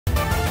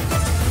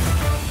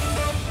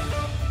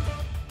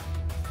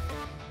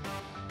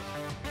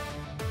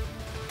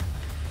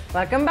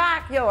Welcome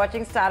back. You're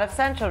watching StartUp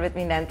Central with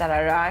me,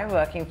 Nantara Rai,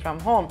 working from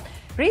home.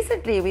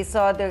 Recently, we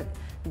saw the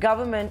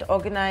government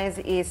organize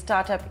a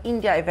Startup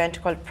India event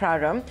called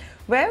Praram,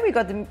 where we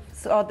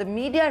saw the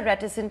media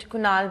reticent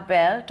Kunal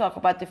Bahl talk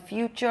about the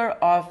future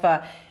of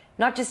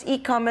not just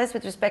e-commerce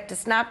with respect to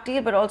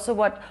Snapdeal, but also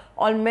what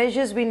all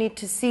measures we need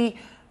to see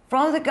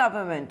from the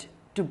government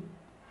to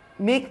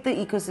make the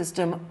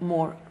ecosystem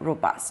more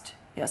robust.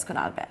 Here's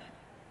Kunal Bahl.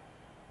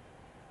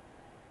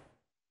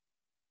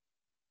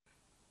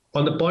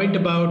 On the point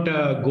about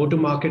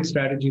go-to-market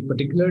strategy,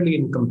 particularly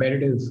in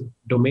competitive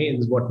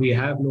domains, what we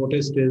have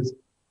noticed is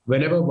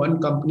whenever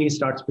one company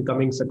starts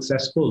becoming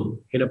successful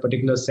in a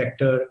particular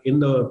sector in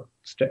the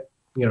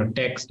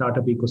tech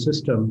startup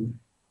ecosystem,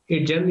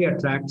 it generally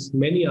attracts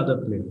many other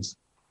players.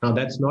 Now,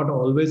 that's not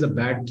always a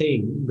bad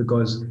thing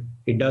because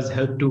it does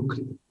help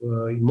to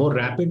more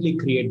rapidly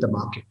create the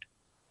market.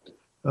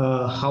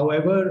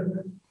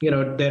 However,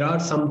 there are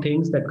some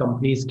things that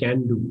companies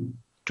can do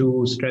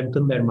to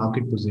strengthen their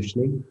market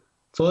positioning.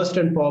 First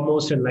and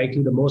foremost, and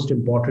likely the most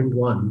important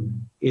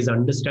one, is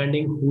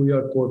understanding who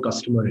your core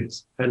customer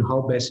is and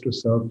how best to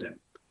serve them.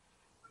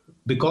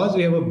 Because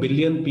we have more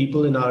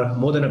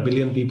than a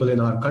billion people in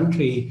our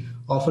country,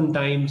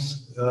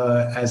 oftentimes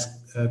as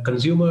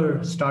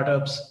consumer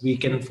startups, we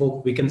can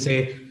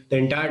say the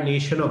entire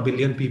nation of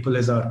billion people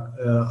are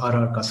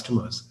our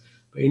customers.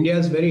 But India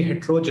is very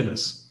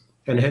heterogeous.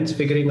 And hence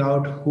figuring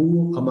out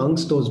who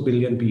amongst those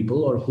billion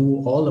people or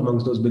who all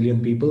amongst those billion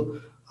people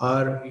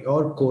are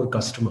your core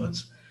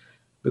customers.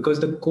 Because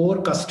the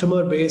core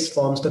customer base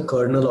forms the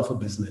kernel of a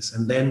business,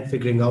 and then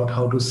figuring out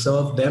how to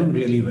serve them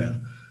really well,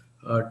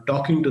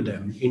 talking to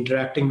them,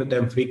 interacting with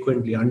them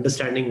frequently,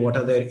 understanding what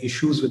are their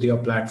issues with your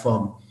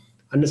platform,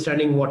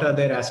 understanding what are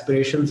their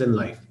aspirations in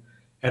life,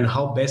 and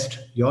how best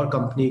your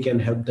company can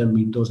help them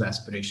meet those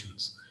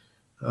aspirations.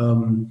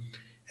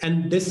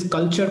 And this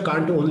culture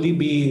can't only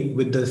be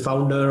with the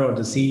founder or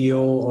the CEO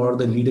or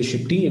the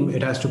leadership team.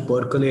 It has to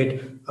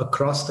percolate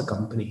across the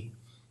company,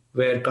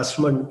 where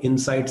customer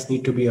insights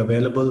need to be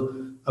available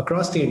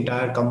across the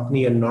entire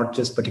company and not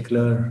just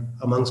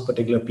amongst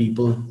particular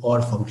people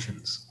or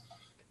functions.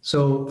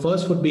 So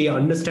first would be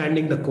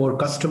understanding the core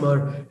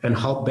customer and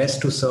how best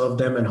to serve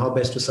them and how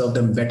best to serve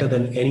them better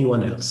than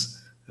anyone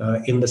else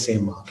in the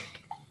same market.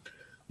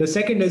 The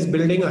second is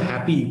building a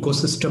happy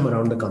ecosystem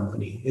around the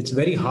company. It's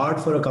very hard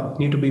for a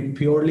company to be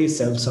purely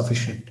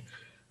self-sufficient.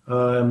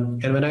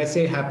 And when I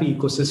say happy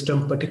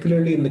ecosystem,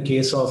 particularly in the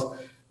case of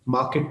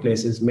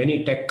marketplaces,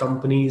 many tech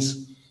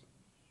companies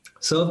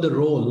serve the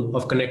role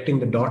of connecting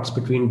the dots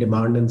between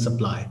demand and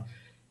supply.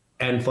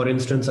 And for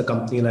instance, a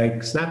company like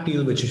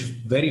Snapdeal, which is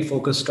very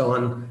focused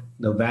on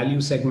the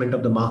value segment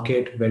of the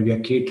market, where we are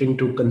catering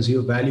to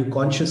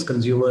value-conscious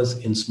consumers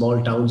in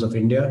small towns of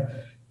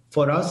India.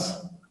 For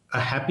us, a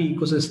happy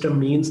ecosystem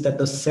means that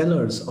the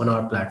sellers on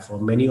our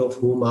platform,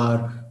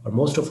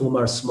 most of whom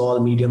are small,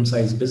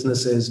 medium-sized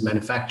businesses,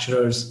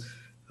 manufacturers,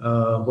 who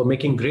are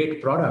making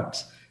great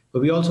products,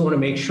 but we also want to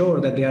make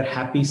sure that they are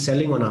happy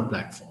selling on our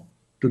platform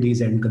to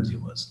these end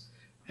consumers.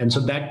 And so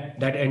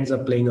that ends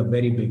up playing a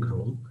very big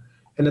role.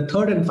 And the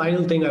third and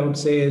final thing I would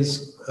say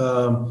is,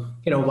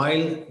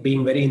 while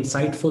being very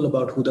insightful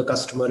about who the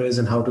customer is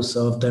and how to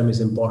serve them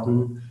is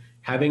important,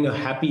 having a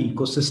happy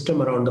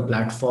ecosystem around the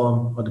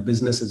platform or the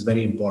business is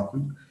very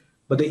important.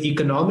 But the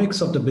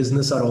economics of the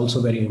business are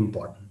also very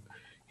important.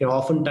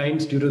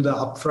 Oftentimes due to the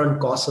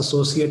upfront costs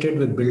associated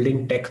with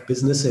building tech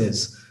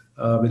businesses,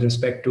 with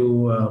respect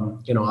to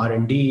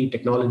R&D,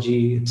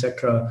 technology,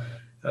 etc.,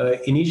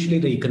 initially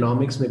the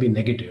economics may be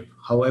negative.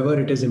 However,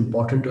 it is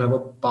important to have a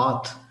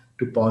path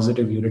to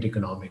positive unit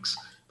economics,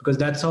 because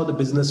that's how the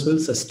business will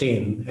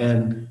sustain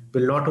and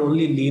will not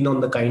only lean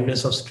on the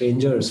kindness of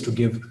strangers to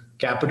give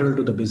capital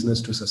to the business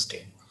to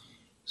sustain.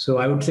 So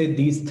I would say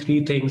these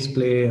three things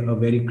play a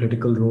very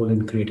critical role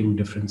in creating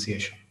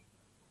differentiation.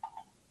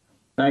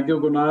 Thank you,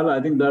 Kunal. I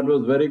think that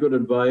was very good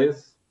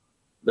advice,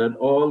 that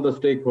all the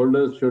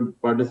stakeholders should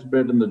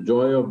participate in the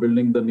joy of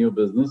building the new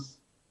business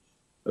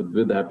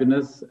with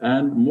happiness.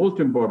 And most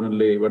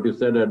importantly, what you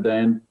said at the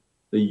end,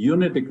 the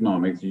unit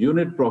economics,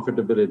 unit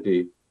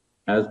profitability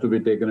has to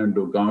be taken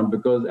into account,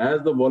 because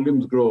as the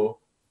volumes grow,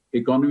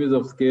 economies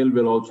of scale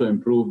will also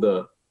improve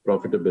the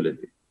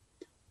profitability.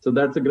 So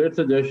that's a great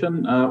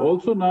suggestion.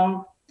 Also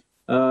now,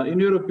 in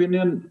your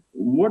opinion,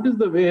 what is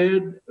the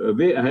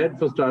way ahead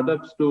for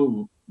startups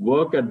to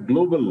work at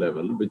global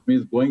level, which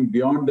means going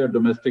beyond their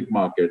domestic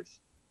markets?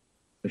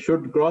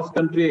 Should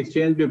cross-country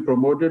exchange be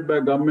promoted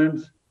by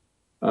governments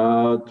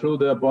through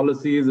their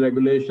policies,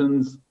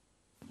 regulations?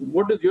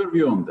 What is your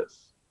view on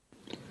this?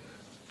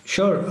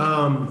 Sure.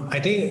 I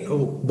think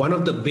one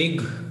of the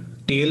big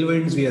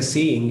tailwinds we are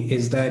seeing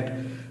is that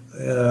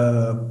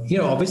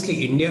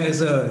obviously India is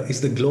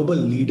the global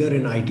leader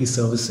in IT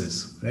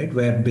services, right?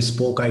 Where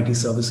bespoke IT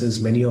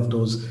services, many of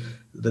those,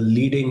 the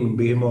leading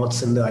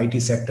behemoths in the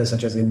IT sector,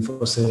 such as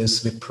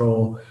Infosys,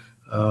 Wipro,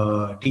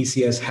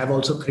 TCS, have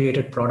also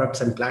created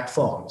products and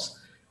platforms.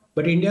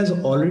 But India is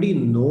already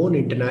known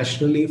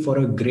internationally for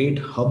a great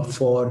hub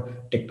for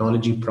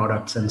technology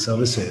products and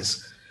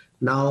services.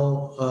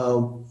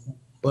 Now,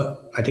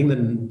 but I think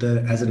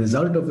as a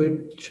result of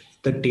it,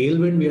 the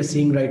tailwind we are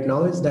seeing right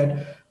now is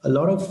that a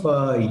lot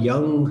of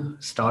young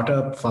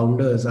startup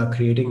founders are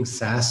creating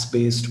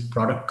SaaS-based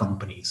product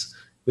companies,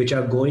 which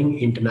are going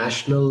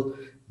international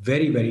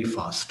very, very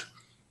fast.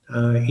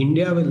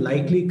 India will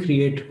likely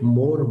create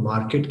more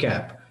market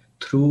cap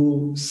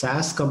through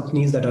SaaS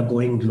companies that are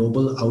going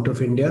global out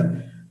of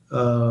India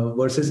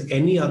versus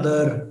any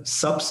other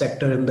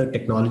subsector in the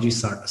technology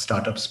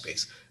startup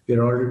space.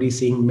 We're already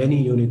seeing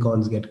many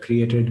unicorns get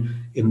created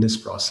in this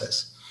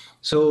process.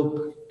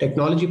 So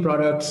technology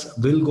products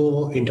will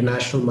go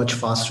international much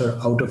faster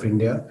out of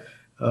India.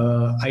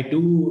 I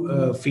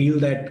do feel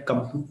that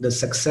the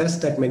success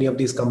that many of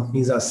these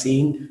companies are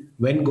seeing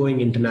when going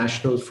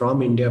international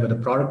from India, where the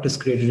product is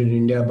created in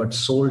India but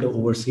sold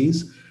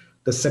overseas,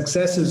 the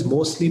success is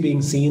mostly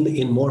being seen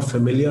in more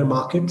familiar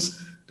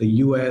markets, the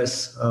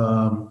US,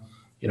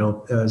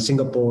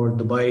 Singapore,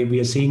 Dubai. We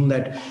are seeing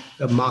that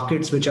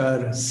markets which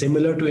are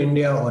similar to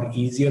India or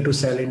easier to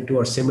sell into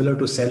or similar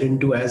to sell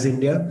into as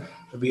India,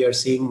 we are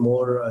seeing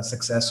more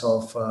success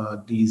of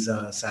these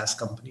SaaS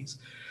companies.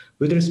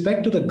 With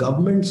respect to the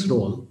government's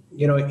role,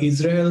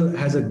 Israel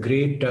has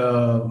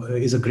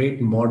is a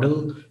great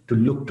model to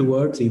look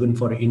towards, even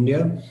for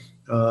India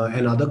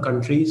and other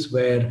countries,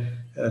 where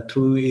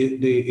through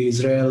the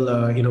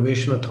Israel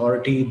Innovation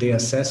Authority, they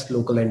assess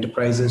local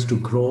enterprises to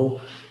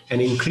grow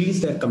and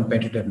increase their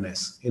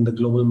competitiveness in the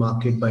global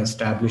market by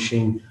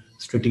establishing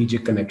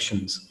strategic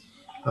connections.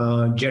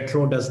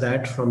 JETRO does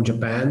that from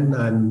Japan,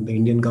 and the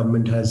Indian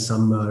government has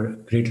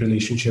some great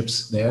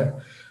relationships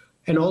there.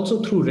 And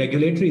also through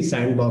regulatory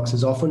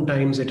sandboxes,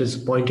 oftentimes it is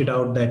pointed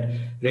out that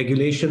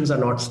regulations are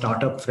not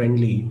startup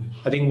friendly.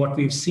 I think what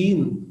we've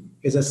seen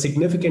is a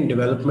significant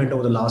development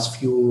over the last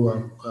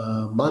few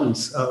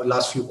months,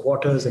 last few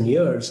quarters and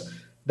years,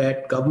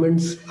 that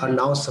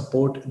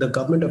the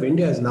government of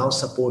India is now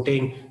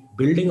supporting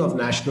building of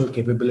national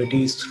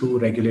capabilities through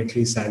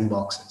regulatory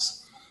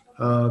sandboxes.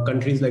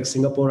 Countries like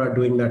Singapore are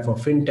doing that for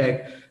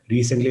fintech.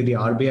 Recently, the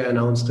RBI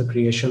announced the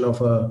creation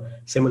of a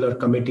similar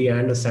committee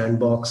and a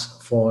sandbox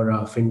for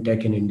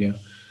fintech in India.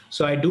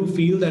 So I do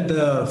feel that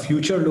the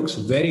future looks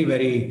very,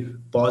 very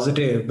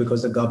positive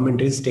because the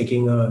government is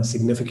taking a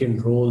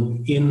significant role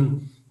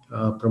in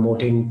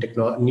promoting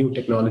new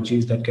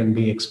technologies that can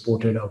be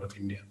exported out of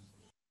India.